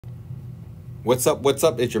What's up? What's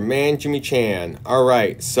up? It's your man, Jimmy Chan. All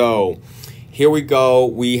right, so here we go.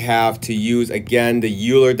 We have to use, again, the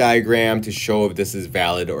Euler diagram to show if this is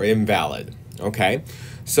valid or invalid. Okay,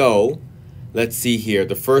 so let's see here.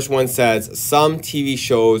 The first one says some TV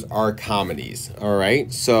shows are comedies. All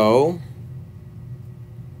right, so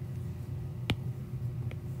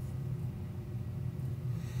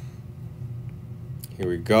here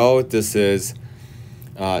we go. This is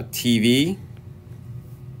TV.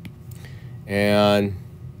 And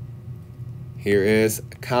here is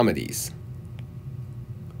comedies.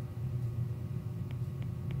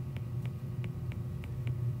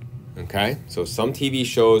 Okay, so some TV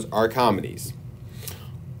shows are comedies.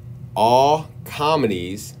 All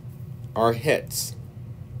comedies are hits.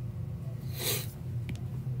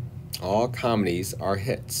 All comedies are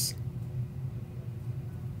hits.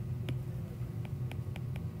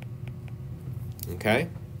 Okay?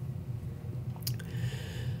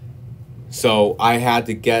 So I had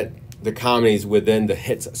to get the comedies within the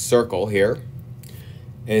hits circle here.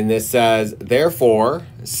 And this says, therefore,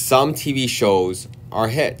 some TV shows are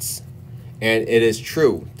hits. And it is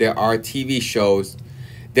true. There are TV shows.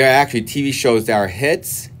 There are actually TV shows that are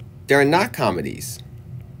hits. They're not comedies.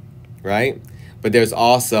 Right? But there's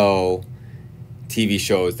also TV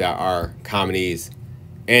shows that are comedies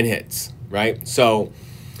and hits. Right? So,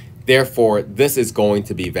 therefore, this is going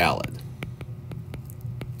to be valid.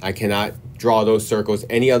 I cannot draw those circles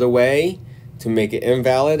any other way to make it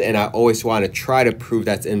invalid, and I always want to try to prove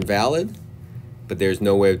that's invalid, but there's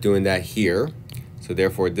no way of doing that here. So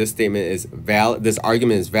therefore, this statement is valid. This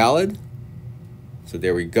argument is valid. So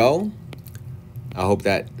there we go. I hope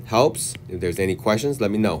that helps. If there's any questions, let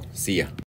me know. See ya.